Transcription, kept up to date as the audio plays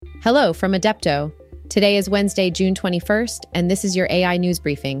Hello from Adepto. Today is Wednesday, June 21st, and this is your AI news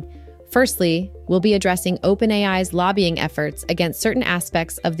briefing. Firstly, we'll be addressing OpenAI's lobbying efforts against certain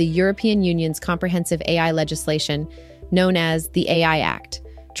aspects of the European Union's comprehensive AI legislation, known as the AI Act.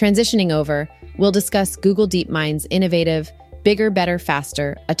 Transitioning over, we'll discuss Google DeepMind's innovative, bigger, better,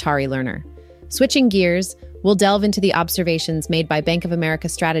 faster Atari learner. Switching gears, we'll delve into the observations made by Bank of America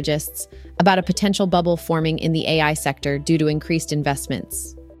strategists about a potential bubble forming in the AI sector due to increased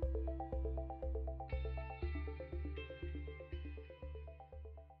investments.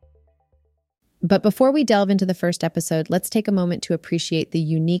 But before we delve into the first episode, let's take a moment to appreciate the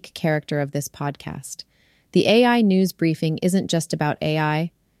unique character of this podcast. The AI News Briefing isn't just about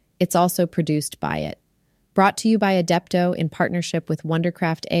AI, it's also produced by it. Brought to you by Adepto in partnership with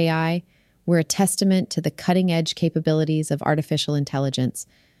Wondercraft AI, we're a testament to the cutting-edge capabilities of artificial intelligence.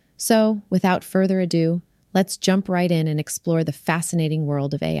 So, without further ado, let's jump right in and explore the fascinating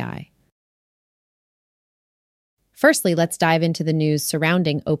world of AI. Firstly, let's dive into the news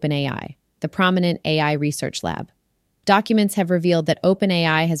surrounding OpenAI, the prominent AI research lab. Documents have revealed that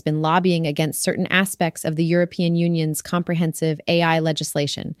OpenAI has been lobbying against certain aspects of the European Union's comprehensive AI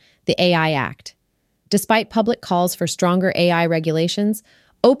legislation, the AI Act. Despite public calls for stronger AI regulations,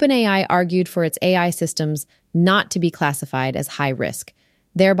 OpenAI argued for its AI systems not to be classified as high risk,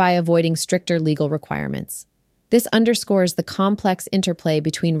 thereby avoiding stricter legal requirements. This underscores the complex interplay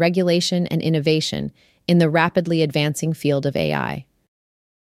between regulation and innovation in the rapidly advancing field of AI.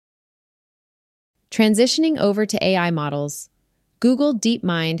 Transitioning over to AI models, Google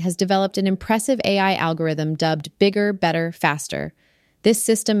DeepMind has developed an impressive AI algorithm dubbed Bigger, Better, Faster. This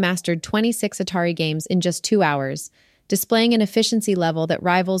system mastered 26 Atari games in just 2 hours, displaying an efficiency level that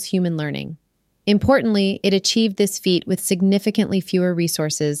rivals human learning. Importantly, it achieved this feat with significantly fewer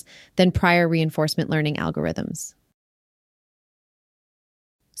resources than prior reinforcement learning algorithms.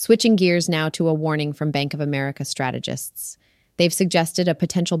 Switching gears now to a warning from Bank of America strategists. They've suggested a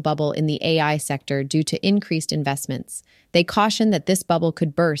potential bubble in the AI sector due to increased investments. They caution that this bubble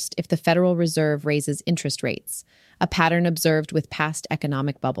could burst if the Federal Reserve raises interest rates, a pattern observed with past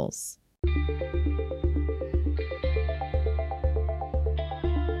economic bubbles.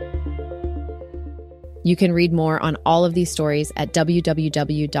 You can read more on all of these stories at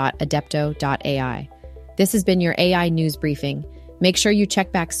www.adepto.ai. This has been your AI News Briefing. Make sure you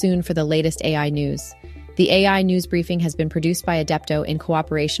check back soon for the latest AI news. The AI News Briefing has been produced by Adepto in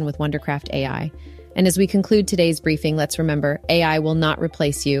cooperation with Wondercraft AI. And as we conclude today's briefing, let's remember, AI will not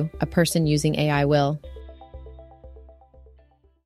replace you. A person using AI will.